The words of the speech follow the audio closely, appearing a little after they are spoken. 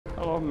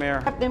Hello, Mayor.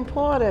 Captain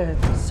Porter,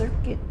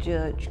 Circuit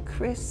Judge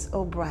Chris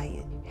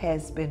O'Brien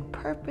has been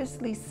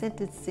purposely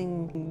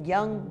sentencing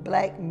young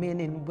black men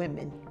and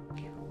women.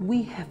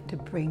 We have to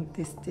bring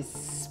this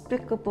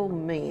despicable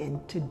man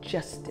to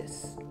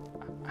justice.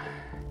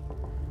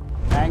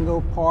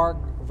 Mango Park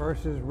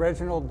versus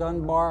Reginald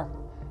Dunbar.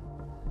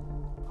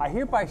 I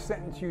hereby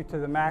sentence you to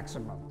the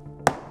maximum.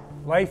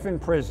 Life in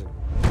prison.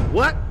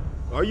 What?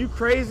 Are you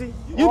crazy?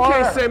 You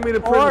can't send me to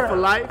prison for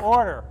life.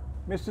 Order.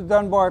 Mr.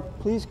 Dunbar,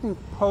 please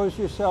compose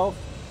yourself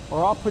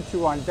or I'll put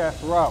you on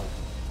death row.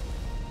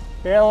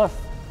 Bailiff,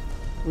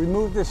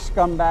 remove this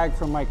scumbag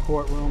from my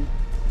courtroom.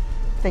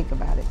 Think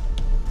about it.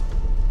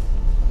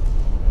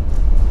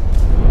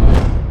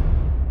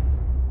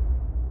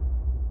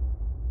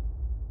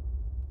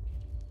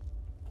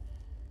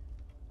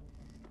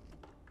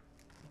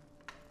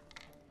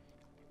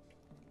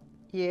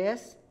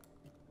 Yes?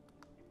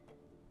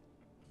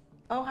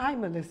 Oh, hi,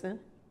 Melissa.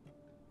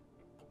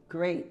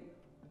 Great.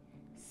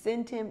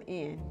 Send him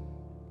in.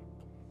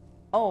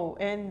 Oh,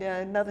 and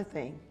another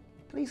thing.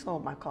 Please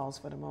hold my calls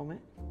for the moment.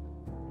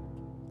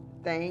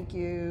 Thank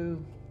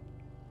you.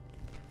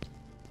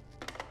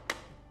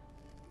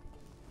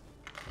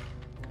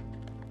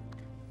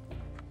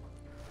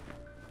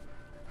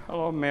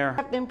 Hello, Mayor.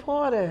 Captain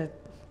Porter,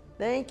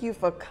 thank you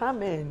for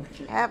coming.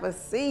 Have a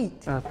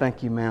seat.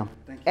 Thank you, ma'am.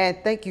 And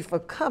thank you for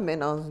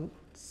coming on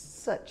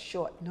such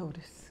short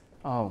notice.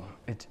 Oh,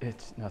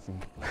 it's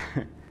nothing,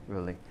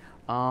 really.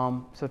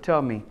 So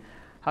tell me,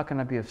 how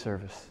can I be of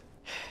service?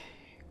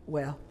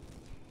 Well,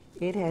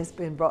 it has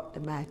been brought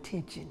to my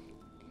attention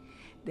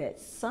that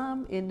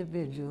some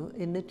individual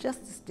in the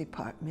Justice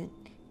Department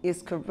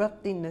is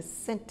corrupting the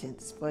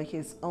sentence for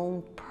his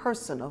own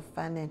personal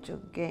financial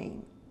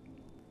gain.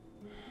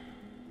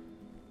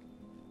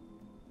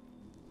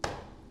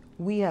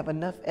 We have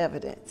enough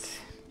evidence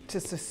to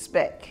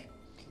suspect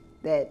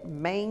that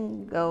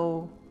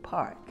Mango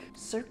Park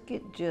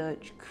Circuit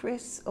Judge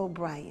Chris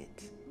O'Brien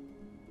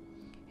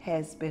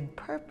has been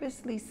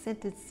purposely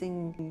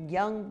sentencing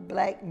young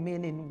black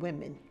men and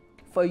women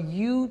for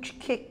huge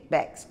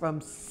kickbacks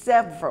from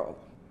several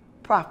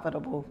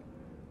profitable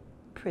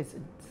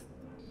prisons.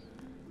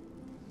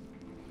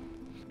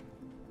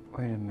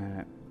 Wait a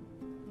minute.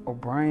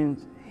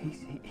 O'Brien's,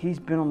 he's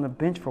been on the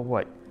bench for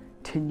what,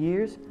 10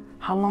 years?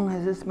 How long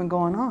has this been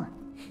going on?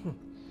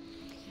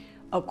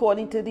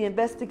 According to the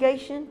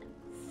investigation,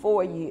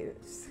 4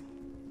 years.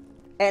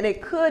 And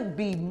it could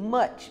be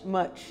much,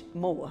 much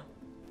more.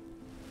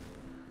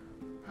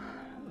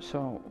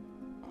 So,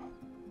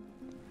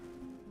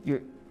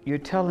 you're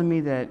telling me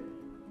that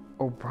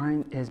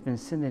O'Brien has been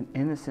sending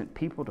innocent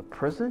people to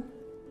prison?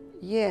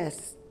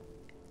 Yes,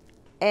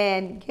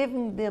 and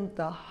giving them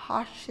the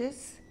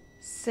harshest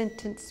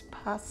sentence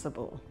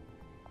possible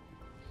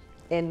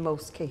in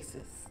most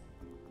cases.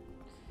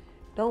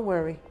 Don't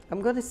worry,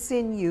 I'm going to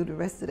send you the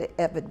rest of the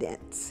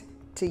evidence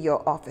to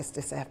your office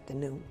this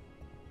afternoon.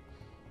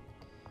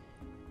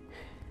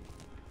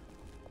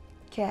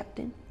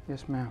 Captain?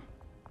 Yes, ma'am.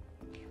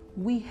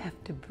 We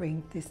have to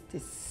bring this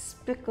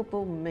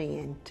despicable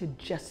man to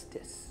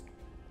justice.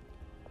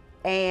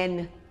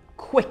 And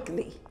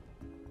quickly.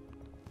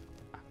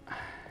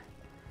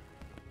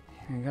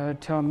 You gotta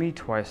tell me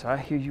twice. I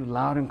hear you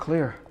loud and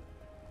clear.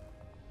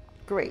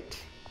 Great.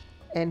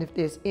 And if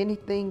there's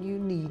anything you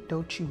need,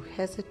 don't you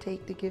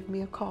hesitate to give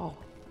me a call.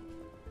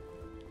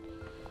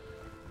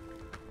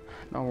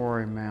 Don't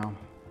worry, ma'am.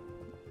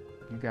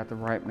 You got the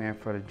right man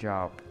for the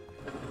job.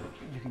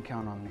 You can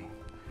count on me.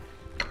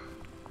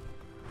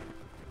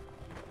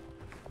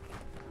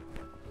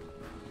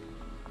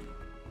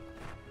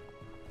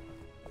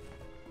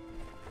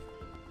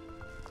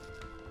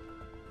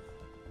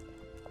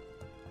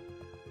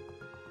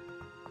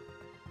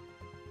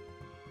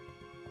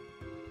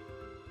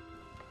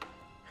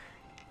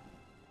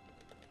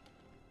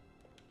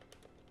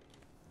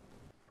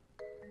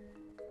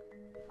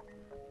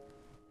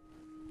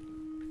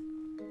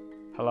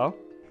 Hello?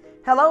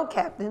 Hello,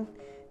 Captain.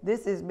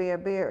 This is Mayor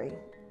Barry.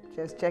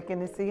 Just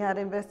checking to see how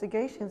the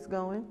investigation's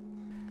going.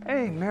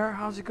 Hey, Mayor,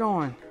 how's it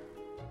going?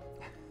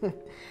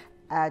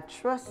 I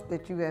trust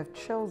that you have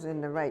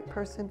chosen the right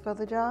person for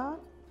the job.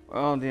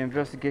 Well, the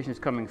investigation's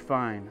coming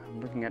fine.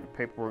 I'm looking at the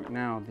paperwork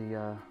now.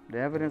 The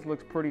evidence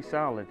looks pretty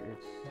solid.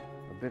 It's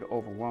a bit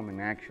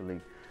overwhelming, actually.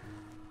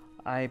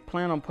 I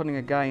plan on putting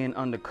a guy in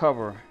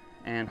undercover,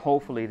 and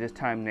hopefully this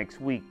time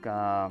next week,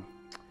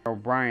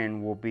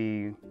 O'Brien will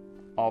be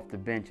off the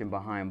bench and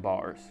behind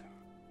bars.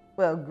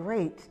 Well,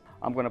 great.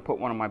 I'm going to put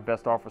one of my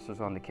best officers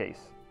on the case.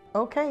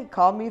 Okay,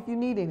 call me if you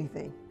need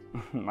anything.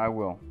 I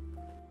will.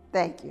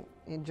 Thank you.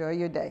 Enjoy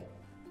your day.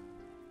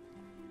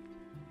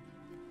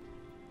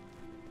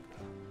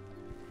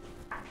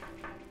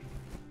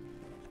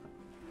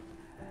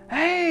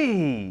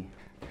 Hey!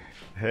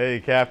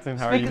 Hey, Captain,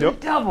 how are you doing?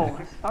 Double.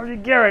 How's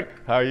it, Garrett?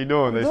 How are you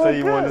doing? They say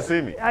you wanted to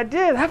see me. I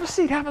did. Have a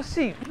seat. Have a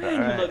seat.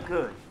 Man, All you look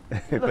good.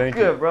 You look Thank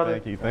good, you, brother.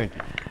 Thank you. Thank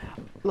you.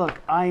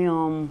 Look, I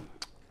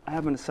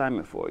have an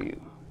assignment for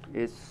you.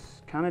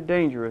 It's kind of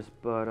dangerous,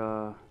 but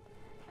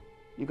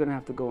you're gonna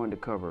have to go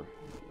undercover.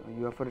 Are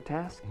you up for the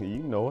task?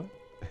 You know it.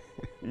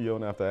 You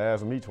don't have to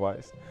ask me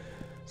twice.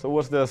 So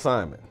what's the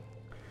assignment?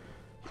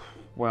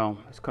 Well,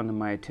 it's come to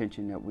my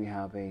attention that we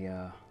have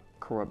a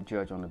corrupt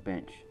judge on the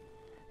bench,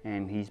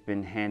 and he's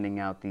been handing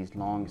out these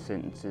long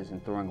sentences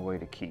and throwing away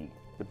the key.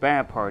 The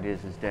bad part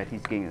is that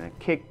he's getting a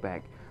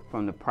kickback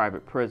from the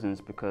private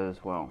prisons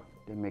because, well,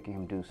 they're making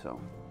him do so.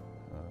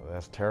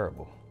 That's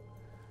terrible.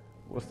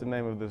 What's the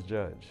name of this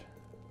judge?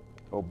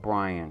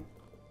 O'Brien.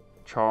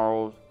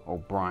 Charles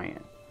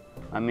O'Brien.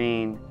 I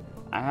mean,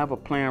 I have a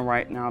plan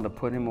right now to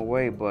put him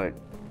away, but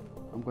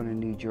I'm gonna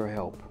need your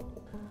help.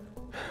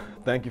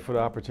 Thank you for the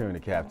opportunity,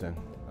 Captain.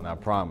 And I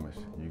promise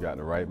you got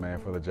the right man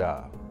for the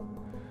job.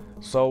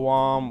 So,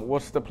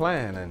 what's the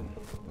plan? And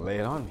lay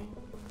it on me.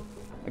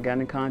 I got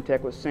in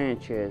contact with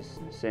Sanchez.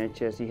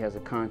 Sanchez, he has a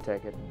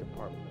contact at the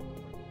department.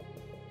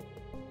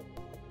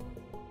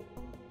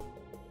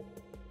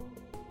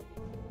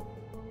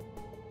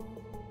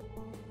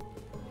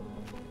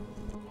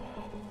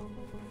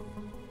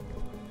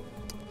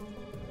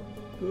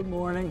 Good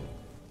morning.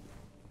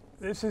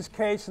 This is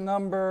case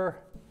number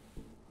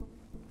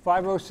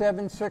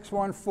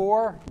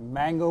 507614,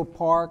 Mango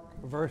Park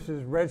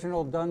versus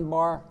Reginald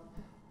Dunbar.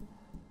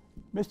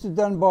 Mr.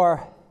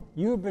 Dunbar,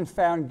 you have been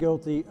found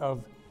guilty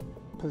of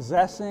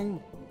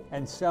possessing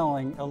and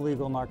selling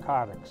illegal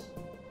narcotics.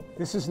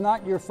 This is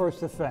not your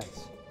first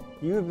offense.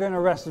 You have been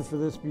arrested for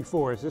this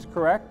before, is this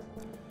correct?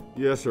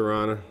 Yes, Your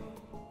Honor.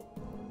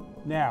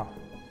 Now,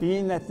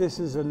 being that this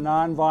is a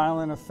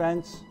non-violent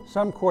offense,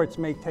 some courts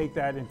may take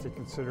that into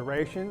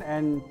consideration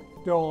and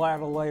dole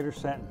out a lighter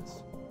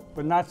sentence,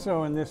 but not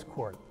so in this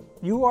court.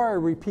 You are a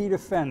repeat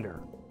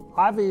offender.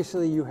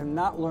 Obviously, you have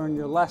not learned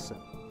your lesson.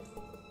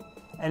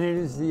 And it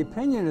is the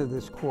opinion of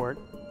this court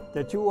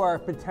that you are a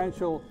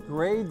potential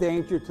grave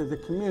danger to the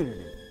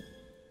community.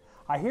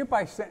 I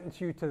hereby sentence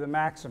you to the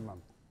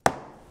maximum,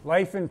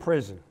 life in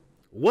prison.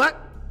 What?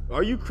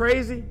 Are you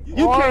crazy?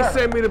 You can't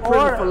send me to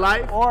prison for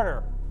life.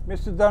 Order.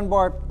 Mr.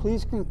 Dunbar,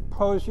 please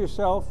compose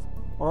yourself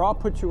or I'll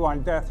put you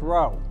on death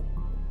row.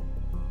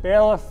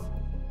 Bailiff,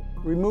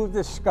 remove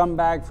this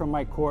scumbag from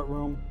my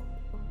courtroom.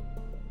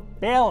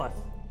 Bailiff,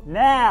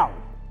 now!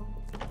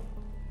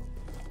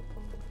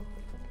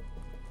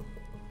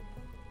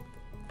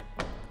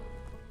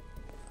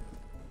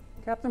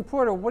 Captain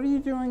Porter, what are you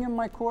doing in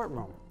my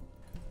courtroom?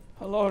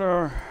 Hello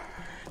there,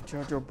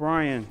 Judge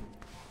O'Brien.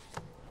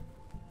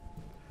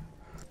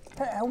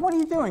 Hey, what are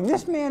you doing?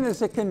 This man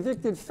is a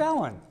convicted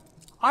felon.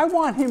 I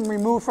want him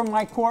removed from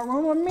my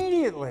courtroom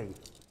immediately.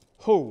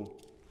 Who?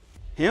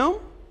 Him?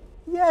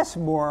 Yes,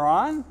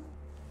 moron.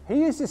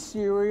 He is a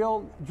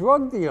serial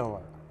drug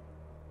dealer.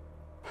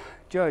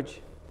 Judge,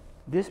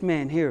 this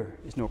man here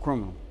is no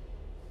criminal.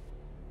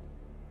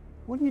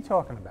 What are you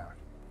talking about?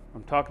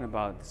 I'm talking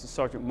about, this is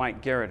Sergeant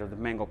Mike Garrett of the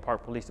Mango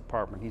Park Police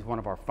Department. He's one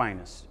of our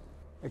finest.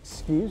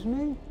 Excuse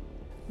me?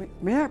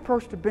 May I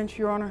approach the bench,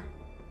 Your Honor?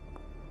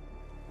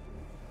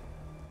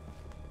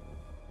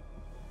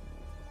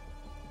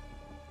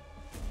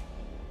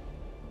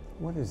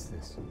 What is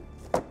this?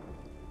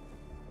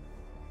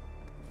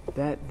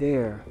 That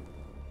there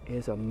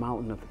is a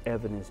mountain of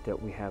evidence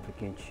that we have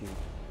against you.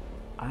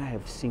 I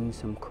have seen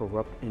some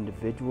corrupt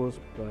individuals,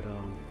 but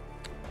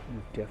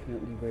you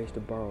definitely raised the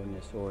bar on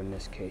this, or in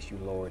this case, you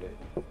lowered it.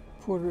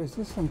 Porter, is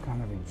this some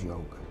kind of a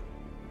joke?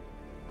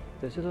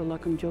 Does it look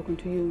like I'm joking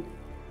to you?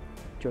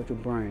 Judge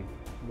O'Brien,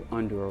 you're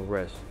under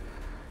arrest.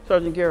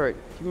 Sergeant Garrett,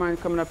 do you mind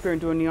coming up here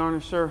and doing the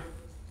honors, sir?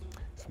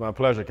 It's my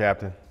pleasure,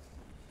 Captain.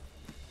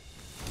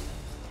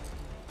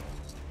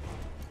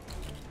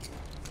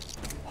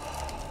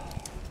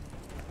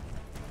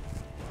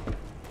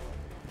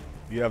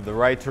 You have the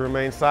right to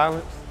remain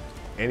silent.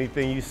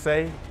 Anything you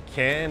say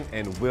can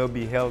and will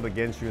be held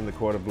against you in the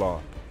court of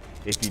law.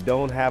 If you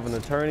don't have an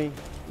attorney,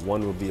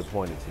 one will be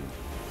appointed to you.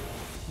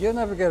 You'll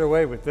never get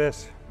away with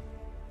this.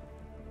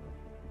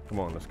 Come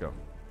on, let's go.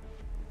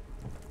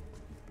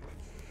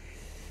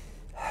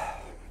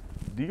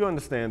 Do you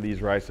understand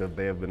these rights as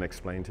they have been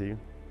explained to you?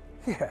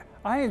 Yeah,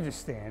 I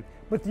understand.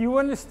 But do you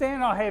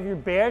understand I'll have your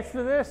badge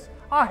for this?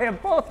 I'll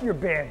have both your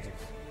badges.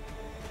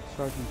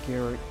 Sergeant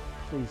Garrett,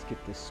 please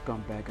get this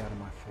scumbag out of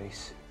my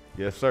face.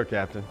 Yes, sir,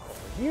 Captain.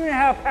 You know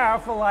how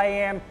powerful I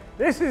am?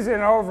 This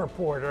isn't over,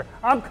 Porter.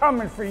 I'm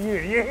coming for you.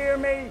 You hear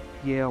me?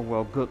 Yeah,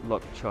 well, good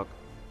luck, Chuck.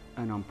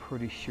 And I'm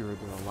pretty sure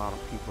there are a lot of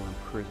people in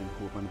prison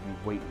who are going to be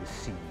waiting to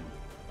see you.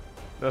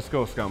 Let's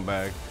go,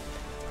 scumbag.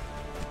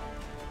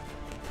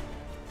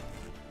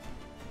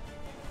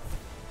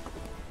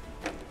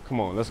 Come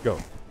on, let's go.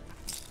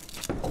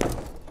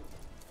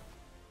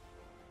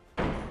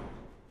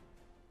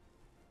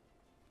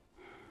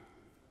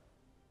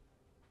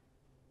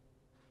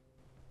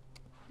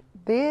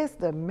 There's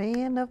the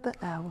man of the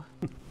hour.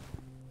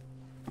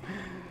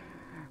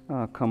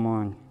 Oh, come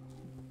on.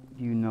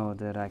 You know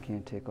that I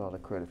can't take all the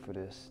credit for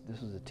this.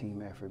 This was a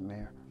team effort,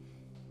 Mayor.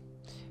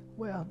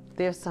 Well,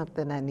 there's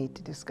something I need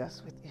to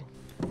discuss with you.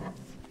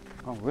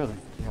 Oh, really?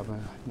 You have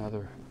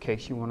another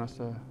case you want us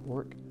to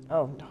work?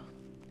 Oh, no.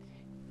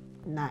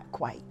 Not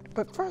quite.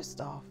 But first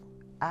off,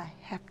 I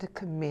have to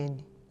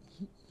commend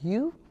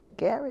you,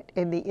 Garrett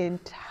and the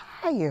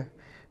entire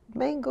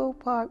Mango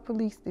Park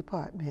Police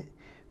Department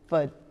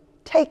for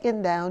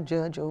taking down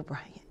Judge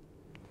O'Brien.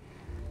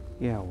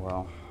 Yeah,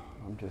 well,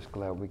 I'm just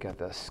glad we got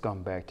that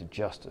scumbag to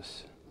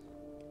justice.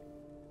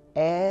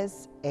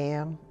 As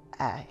am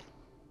I.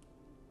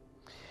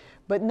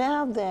 But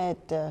now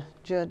that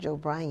Judge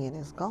O'Brien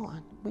is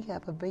gone, we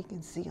have a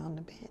vacancy on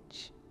the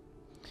bench.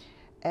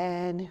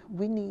 And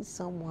we need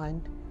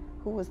someone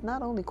who is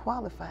not only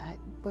qualified,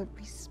 but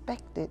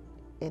respected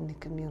in the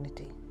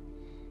community.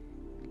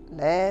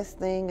 Last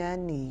thing I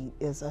need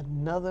is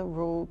another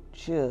rogue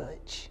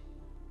judge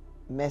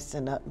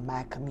messing up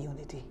my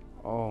community.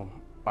 Oh,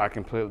 I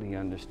completely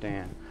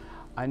understand.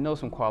 I know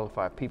some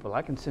qualified people.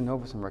 I can send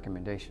over some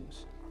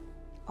recommendations.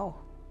 Oh,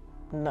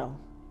 no,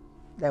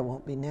 that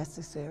won't be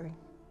necessary.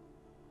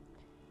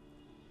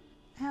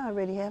 I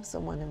already have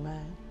someone in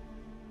mind.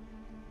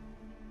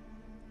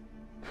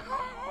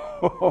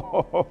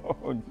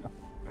 Oh,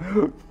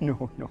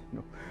 no. No.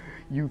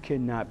 You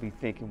cannot be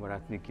thinking what I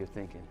think you're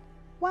thinking.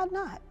 Why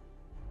not?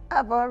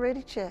 I've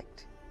already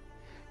checked.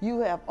 You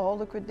have all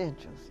the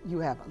credentials. You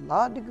have a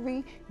law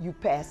degree, you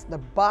passed the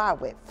bar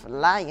with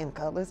flying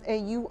colors,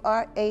 and you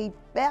are a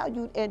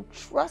valued and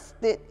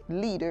trusted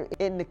leader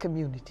in the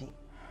community.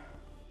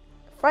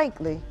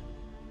 Frankly,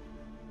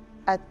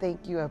 I think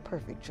you're a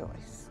perfect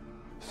choice.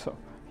 So,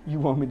 you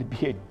want me to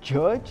be a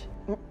judge?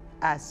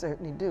 I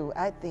certainly do.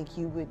 I think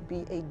you would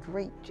be a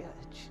great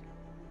judge.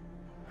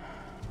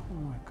 Oh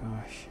my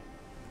gosh.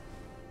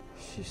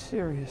 She's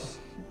serious.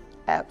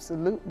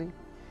 Absolutely.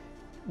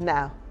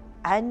 Now,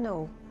 I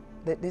know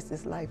that this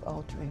is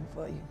life-altering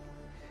for you,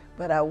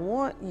 but I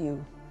want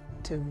you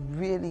to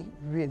really,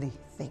 really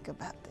think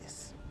about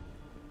this.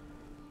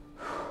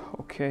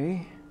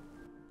 Okay.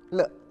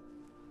 Look,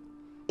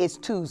 it's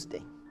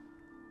Tuesday.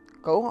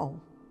 Go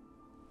home,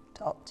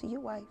 talk to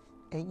your wife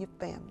and your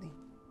family,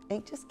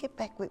 and just get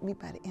back with me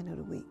by the end of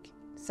the week.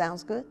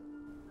 Sounds good?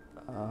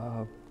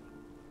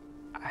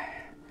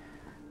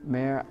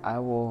 Mayor, I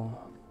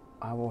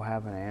will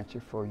have an answer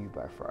for you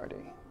by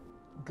Friday.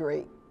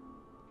 Great.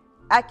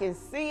 I can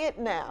see it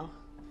now.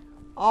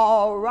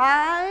 All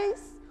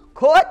rise.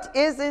 Court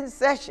is in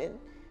session.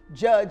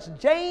 Judge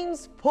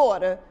James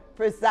Porter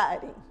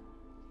presiding.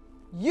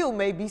 You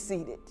may be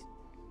seated.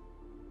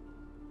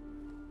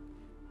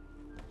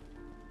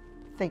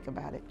 Think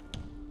about it.